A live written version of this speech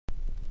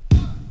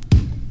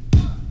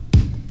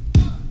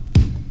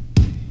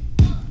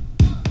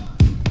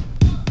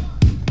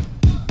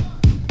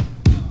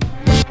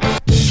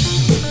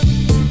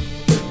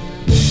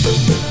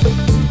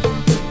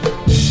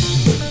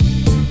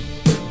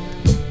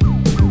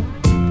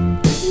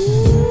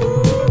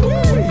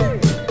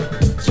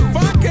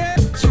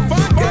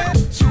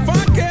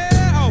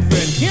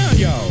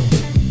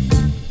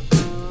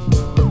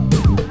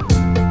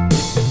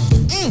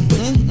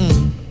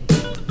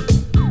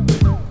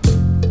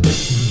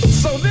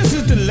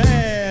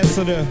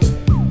of the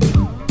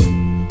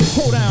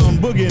Hoedown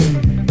boogie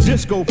and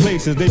disco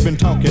places they've been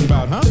talking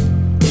about, huh?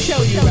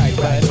 Show you right,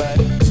 bud.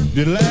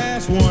 The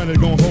last one is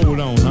gonna hold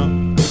on, huh?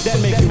 That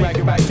makes you right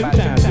about 2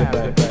 times,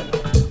 bud.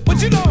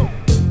 But you know,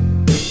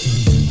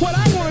 what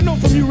I wanna know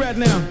from you right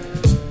now,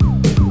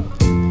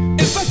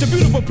 it's such a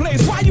beautiful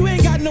place, why you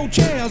ain't got no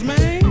chairs,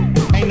 man?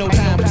 Ain't no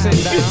time to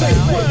sit down. You say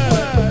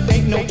what?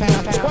 Ain't no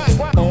time to squat.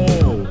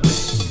 Oh,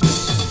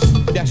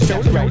 That's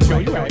show you right, show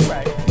you right.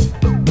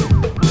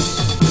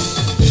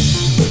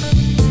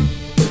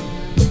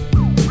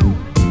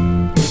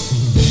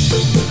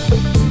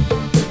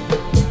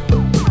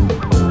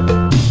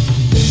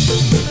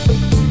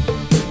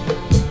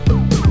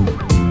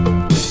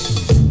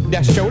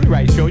 That's show you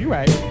right, show you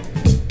right.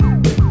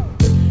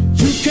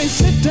 you can't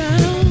sit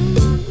down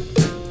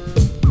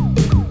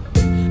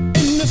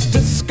in this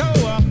disco,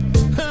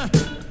 huh?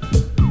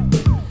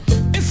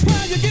 It's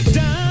where you get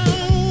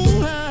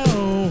down,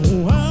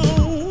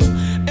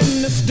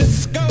 in this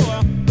disco.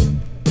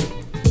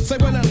 Say,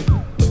 well, now,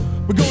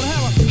 we're gonna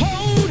have a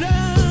hold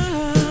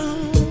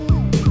down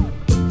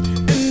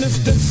in this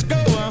disco.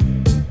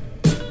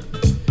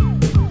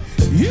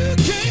 You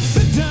can't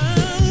sit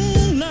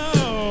down,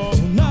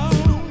 no,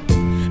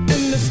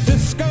 in this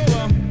disco.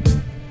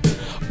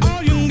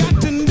 All you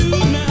got to do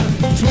now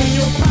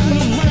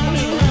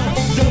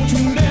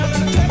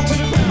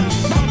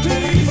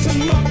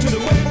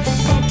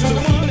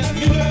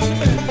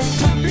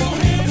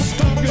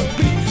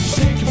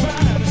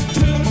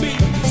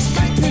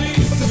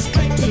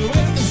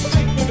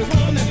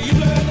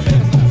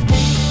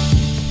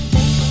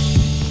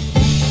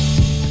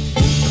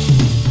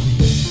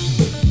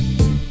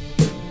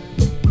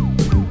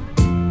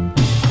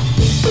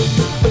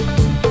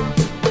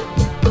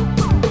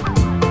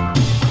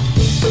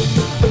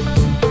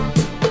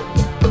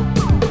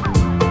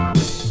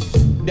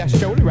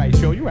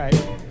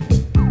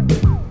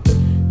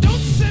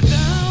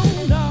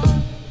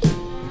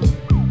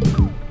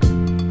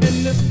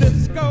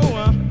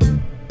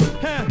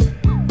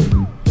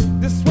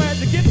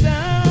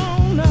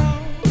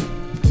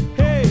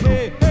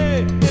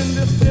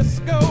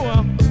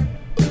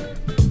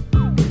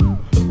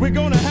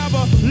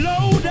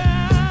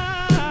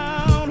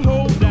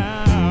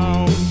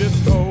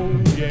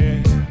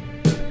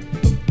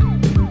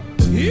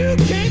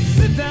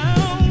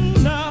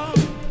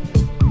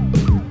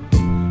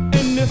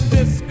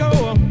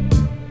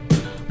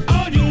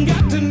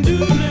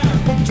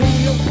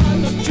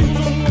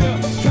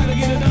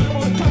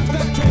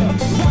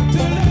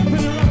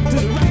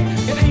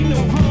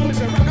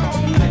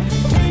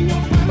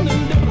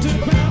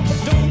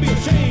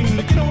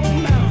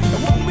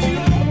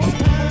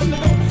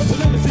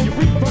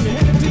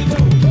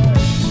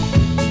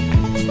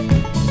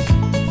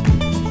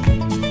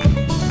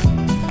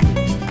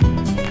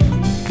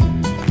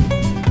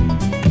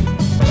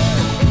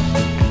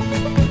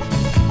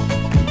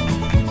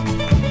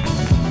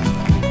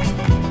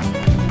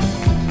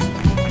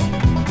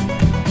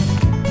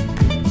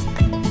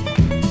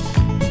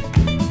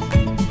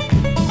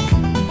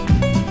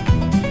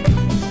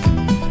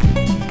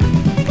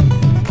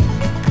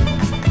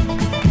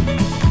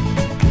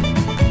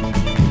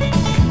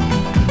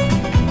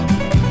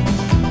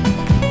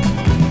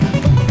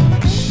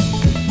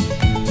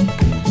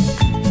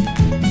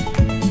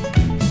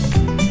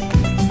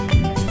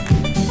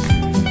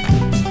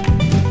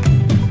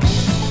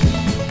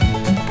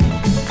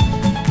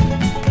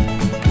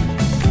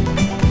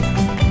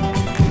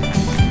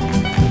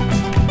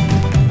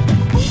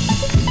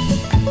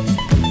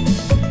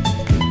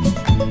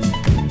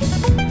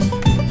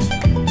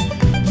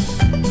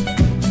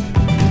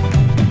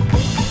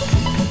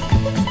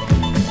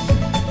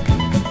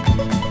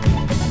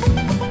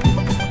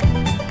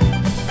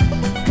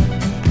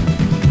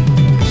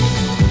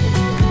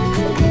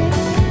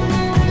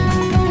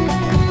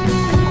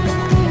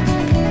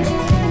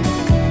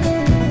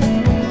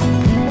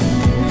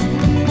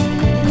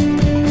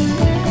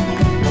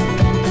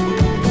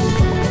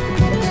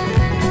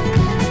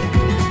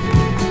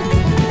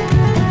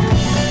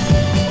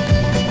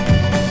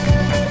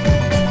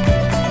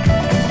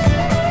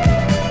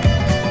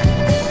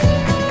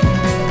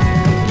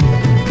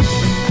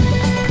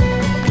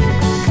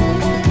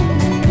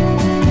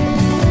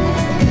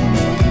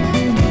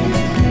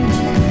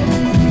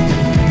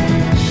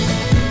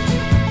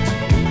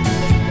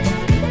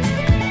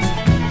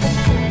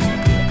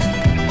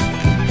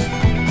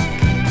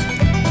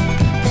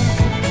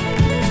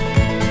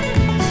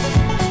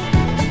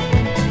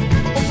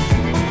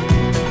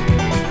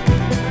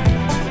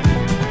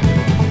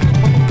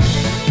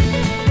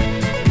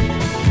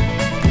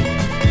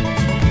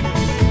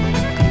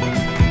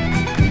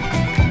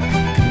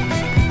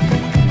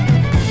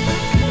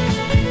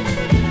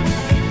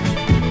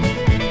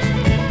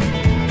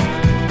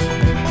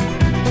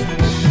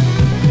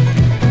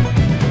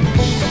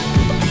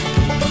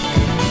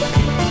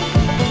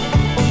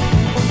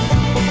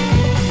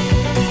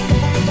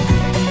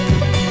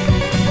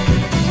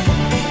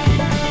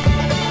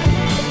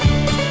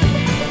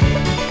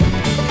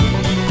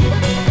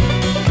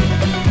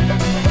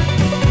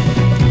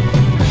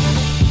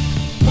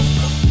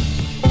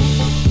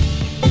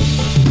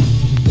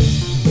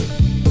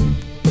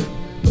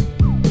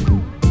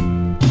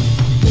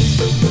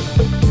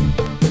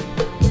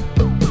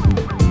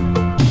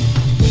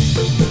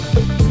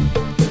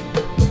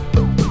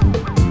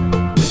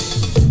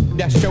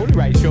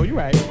right, show you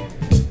right.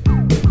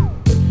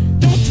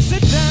 Don't you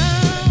sit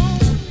down,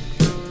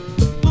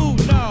 ooh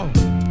no,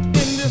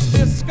 in this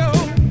disco.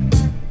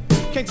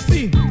 Can't you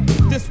see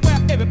this where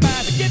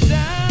everybody get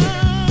down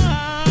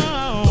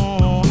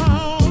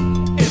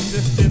in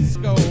this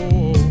disco?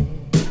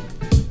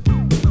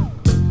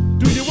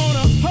 Do you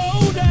wanna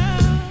hold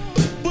down,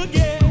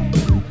 boogie,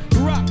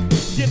 rock,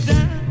 get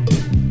down?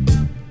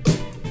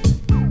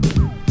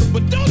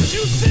 But don't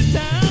you sit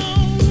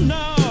down,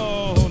 no,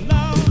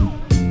 no,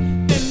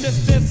 in this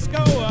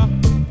disco.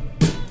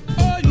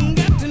 All you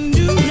got to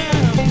do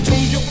now,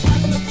 choose your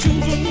partner,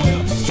 choose them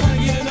well. Try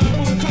to get it up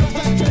on the clock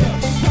like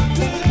 12. Rock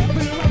to the left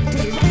and rock to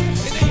the right.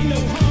 It ain't no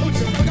harm if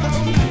you rock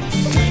all night.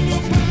 Turn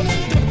your partner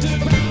up to the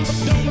ground.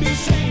 Don't be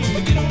ashamed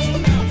to get on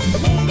now. It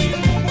won't be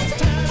long, it's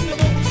time to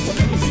go. So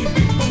let me see you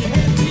beat on your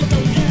head till you go,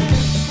 yeah.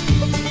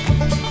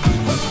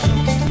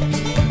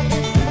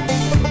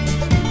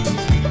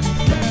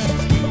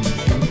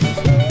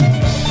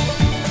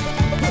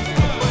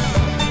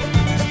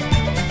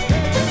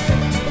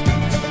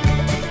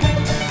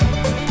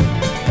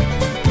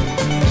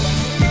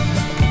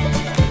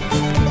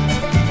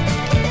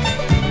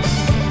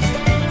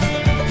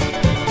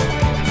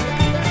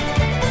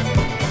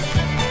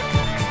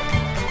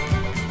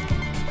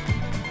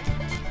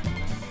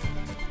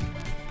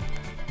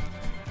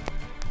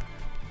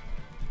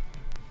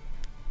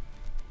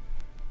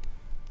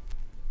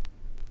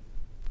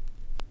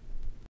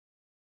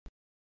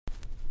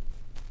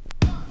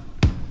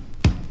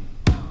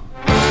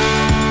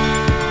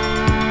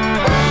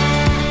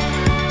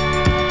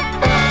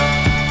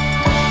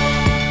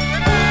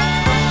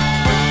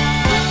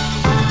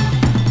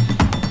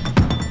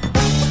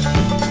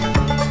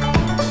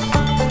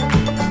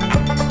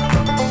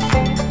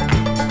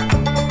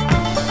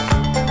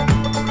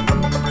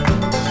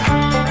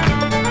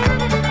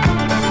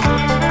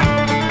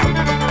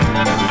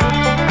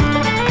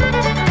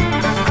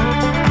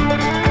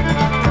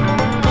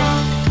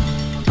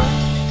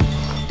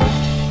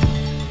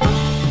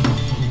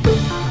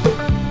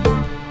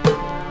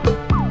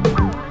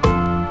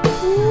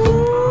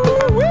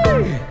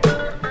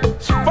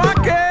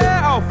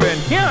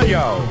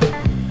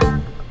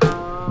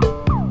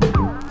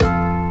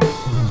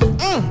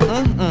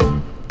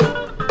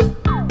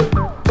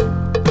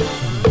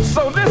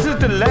 So this is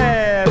the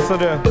last of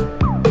the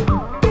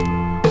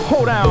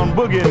Hoedown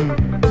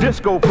boogin'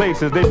 disco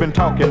places they've been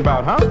talking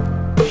about, huh?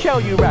 Show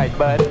you right,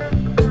 bud.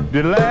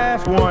 The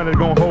last one is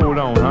gonna hold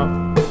on, huh?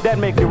 That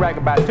makes you right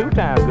about 2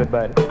 times, good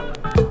buddy.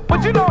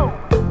 But you know,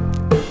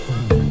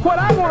 what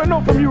I wanna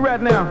know from you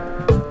right now,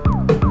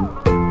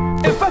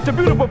 it's such a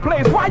beautiful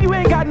place, why you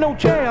ain't got no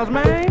chairs,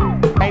 man?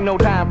 Ain't no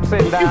time for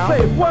sitting down. You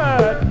say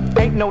what?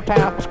 Ain't no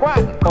time for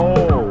squatting.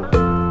 Oh,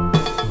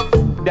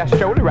 that's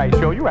show you right,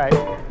 show you right.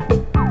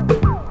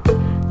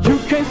 You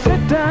can't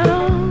sit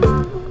down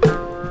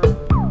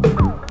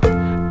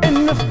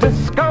in this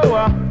disco,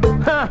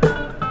 huh?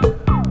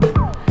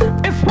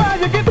 It's where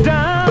you get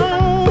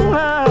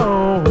down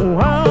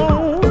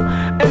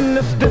in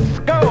this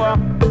disco.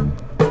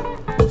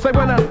 Say,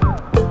 well, now,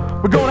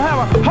 we're gonna have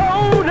a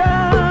hold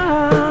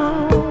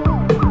down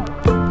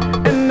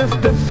in this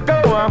disco.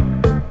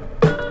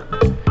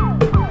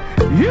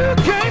 You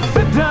can't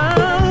sit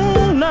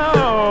down,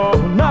 no,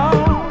 no,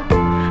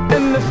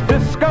 in this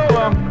disco.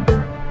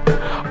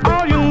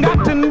 All you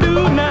got to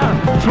do now,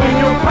 swing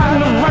your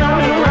partner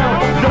round and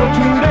round. Don't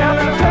you dare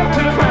touch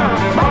to the ground.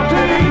 Rock to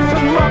the east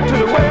and rock to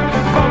the west.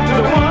 Rock to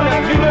the one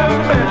that you love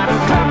best.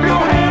 Clap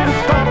your hands,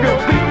 stomp your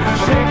feet,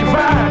 shake your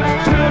body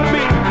to the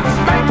beat.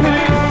 Spank to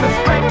the east and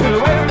spank to the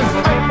west and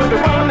spank with the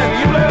one that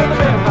you love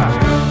best.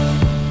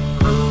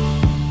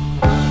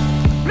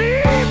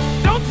 Please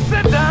don't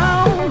sit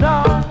down, no,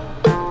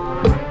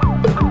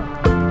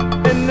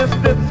 in this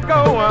disco,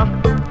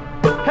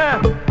 huh?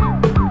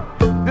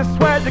 This is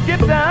where you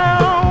get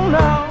down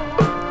now.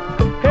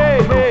 Hey,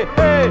 hey,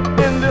 hey,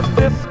 in this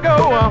disco,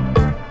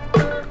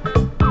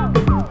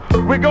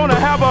 we're gonna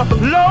have a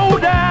low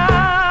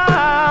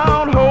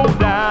down, hold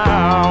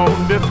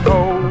down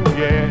disco,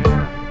 yeah.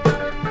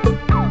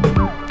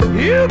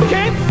 You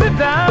can't sit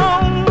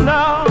down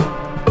now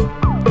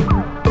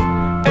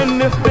in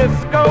this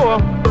disco.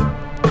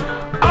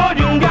 All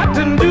you got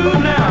to do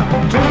now,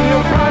 turn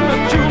your partner,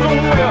 choose them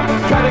well.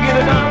 Try to get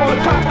it down on the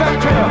top that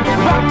trail.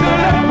 Rock to the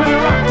left and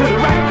rock to the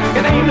right.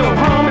 It ain't no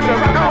harm if you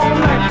rock all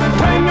night.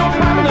 Turn your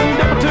partner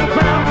down to the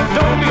ground.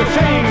 Don't be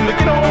ashamed to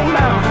get on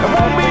now. It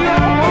won't be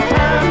long, it's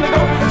time to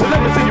go. So let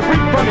me see you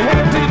freak from your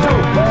head to your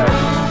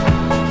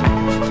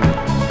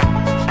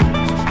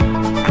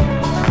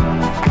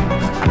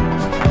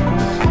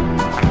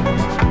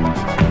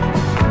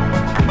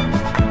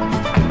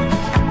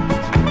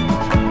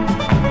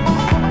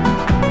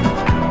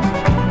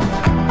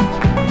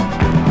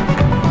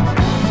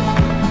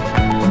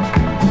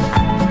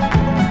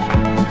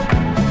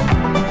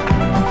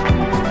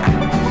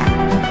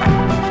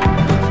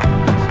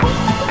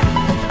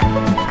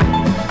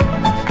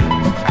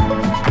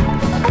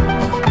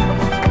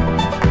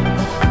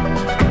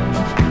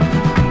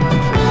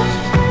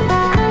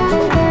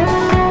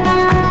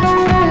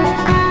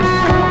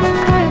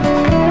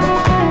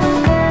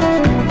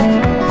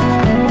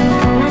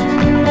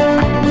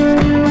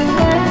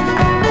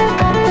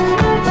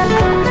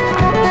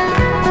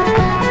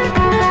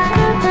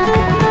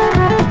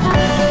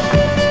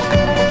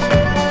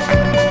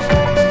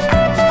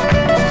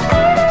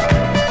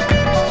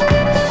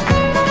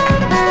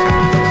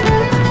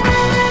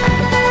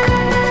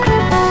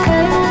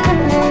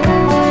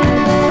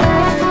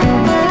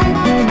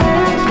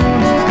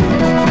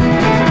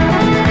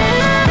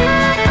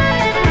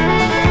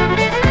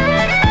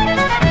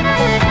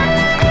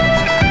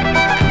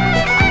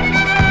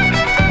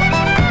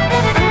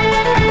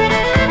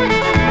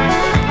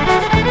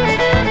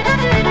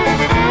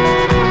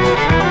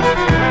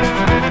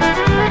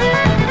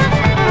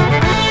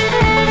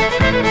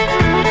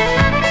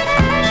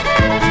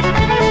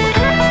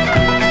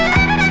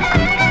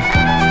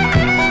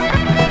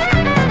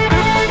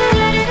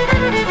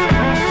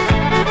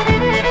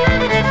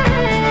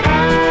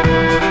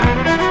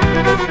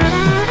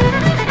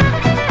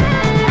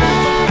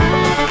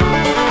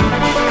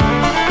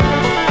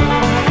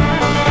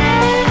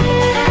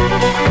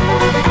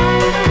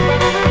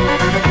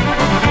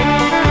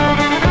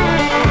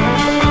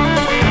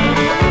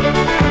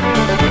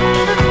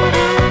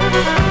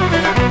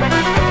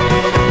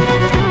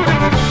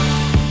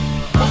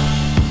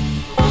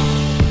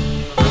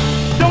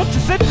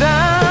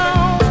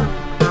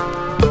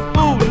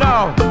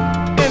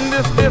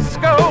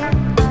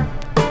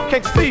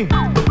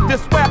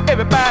This where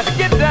everybody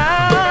get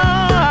down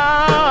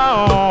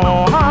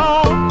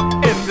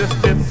in this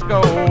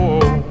disco.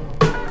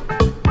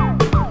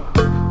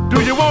 Do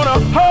you wanna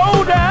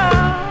hold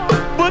down,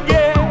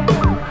 boogie,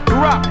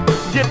 rock,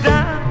 get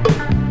down?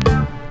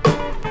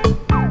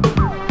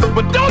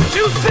 But don't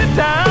you sit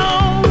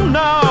down,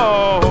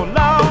 no,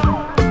 no,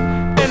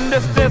 in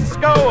this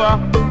disco.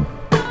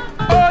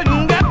 Oh, you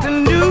got to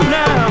do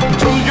now.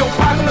 Choose your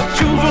partner,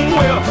 choose them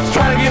well.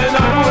 Try to get it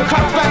on the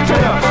clock back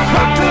tail.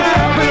 Rock to the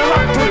left and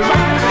rock to the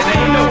right. It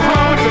ain't no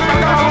hard to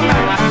rock all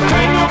night.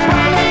 Take your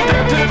partner,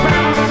 step to the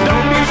ground.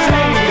 Don't be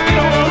ashamed to get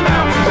on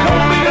down.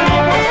 Don't be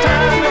long, it's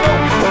time to go.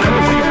 Let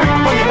me see you freak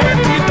from your head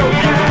to your toe,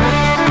 yeah.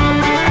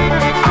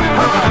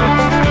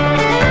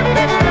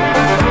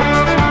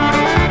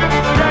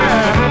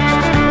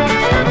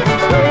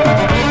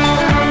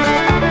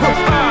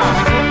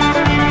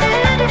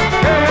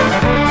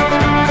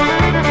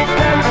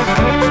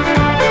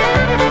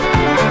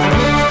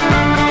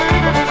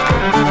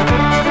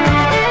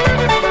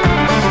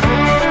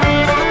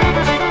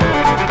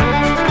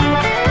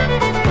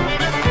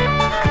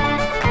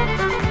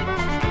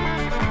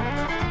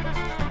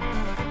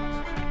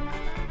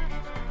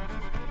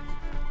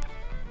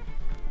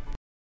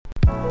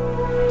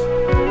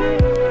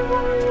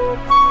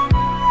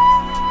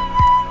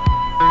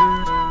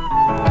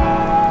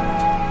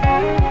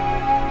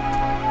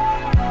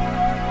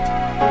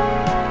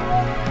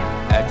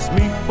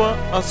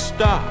 A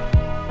star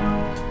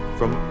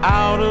from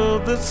out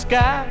of the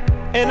sky,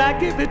 and I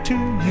give it to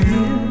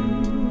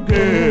you,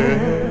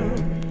 girl,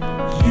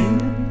 you,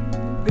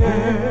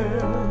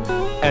 girl.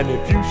 And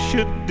if you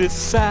should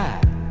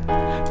decide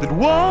that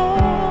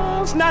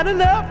one's not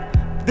enough,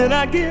 then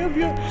I give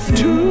you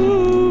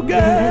two,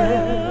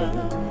 girl,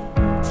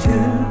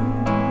 two,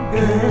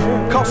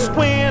 girl. 'Cause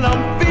when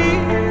I'm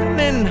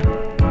feeling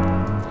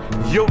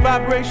your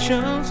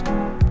vibrations,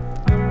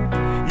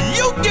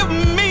 you give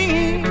me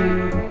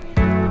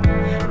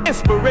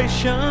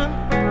inspiration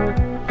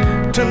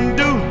to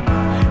do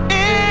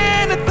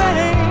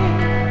anything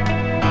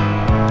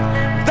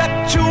that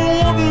you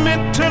want me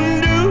to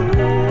do.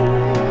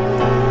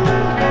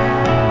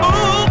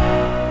 Ooh.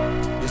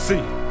 You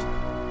see,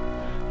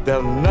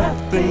 there's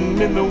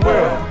nothing in the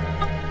world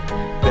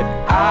that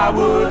I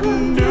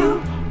wouldn't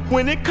do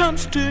when it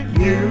comes to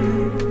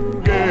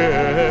you,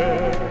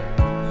 girl.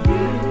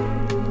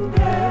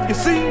 You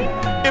see,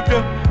 if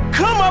you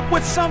come up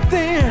with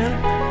something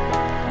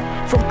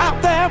from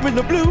out there in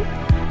the blue,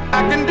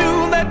 I can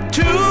do that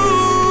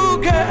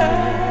too,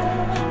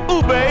 girl.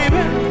 Ooh,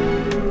 baby.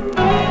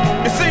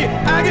 You see,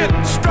 I get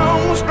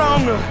stronger,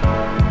 stronger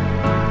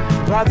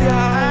by the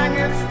hour. I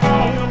get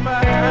stronger by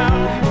the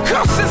hour.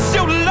 'Cause it's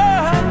your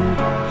love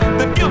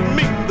that gives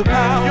me the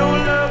power. Your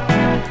love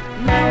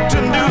to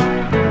do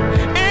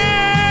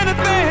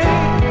anything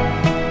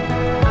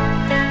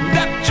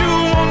that you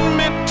want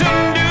me to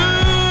do.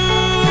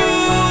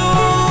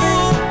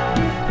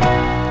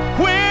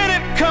 When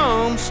it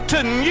comes to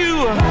you,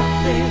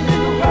 nothing in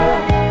the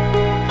world.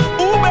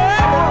 Ooh,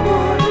 baby,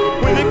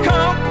 when it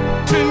comes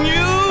to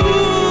you,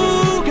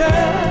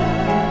 girl,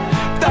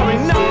 there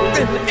ain't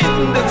nothing in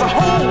this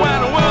whole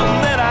wide world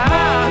that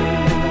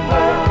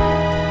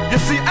you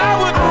see, I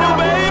wouldn't know,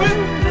 baby,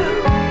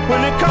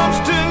 when it comes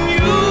to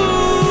you,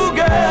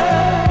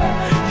 girl,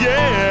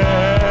 yeah.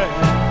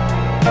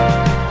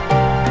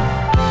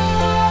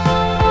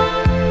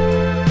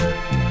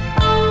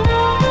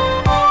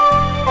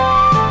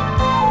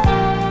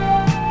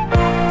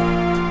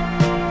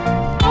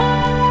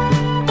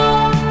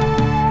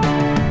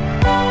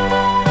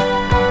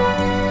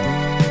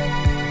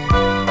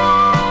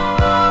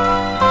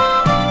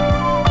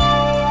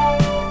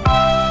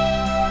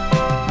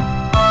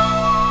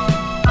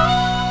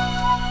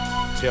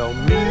 Tell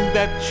me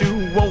that you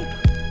want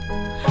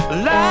a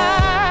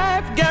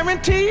life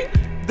guarantee,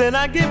 then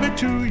I give it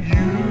to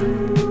you,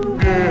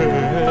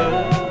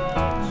 girl.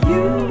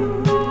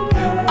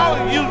 All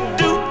you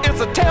do is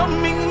tell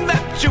me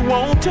that you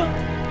want to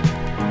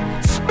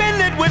spend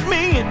it with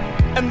me,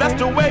 and that's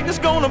the way it's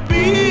gonna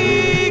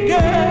be,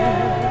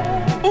 girl.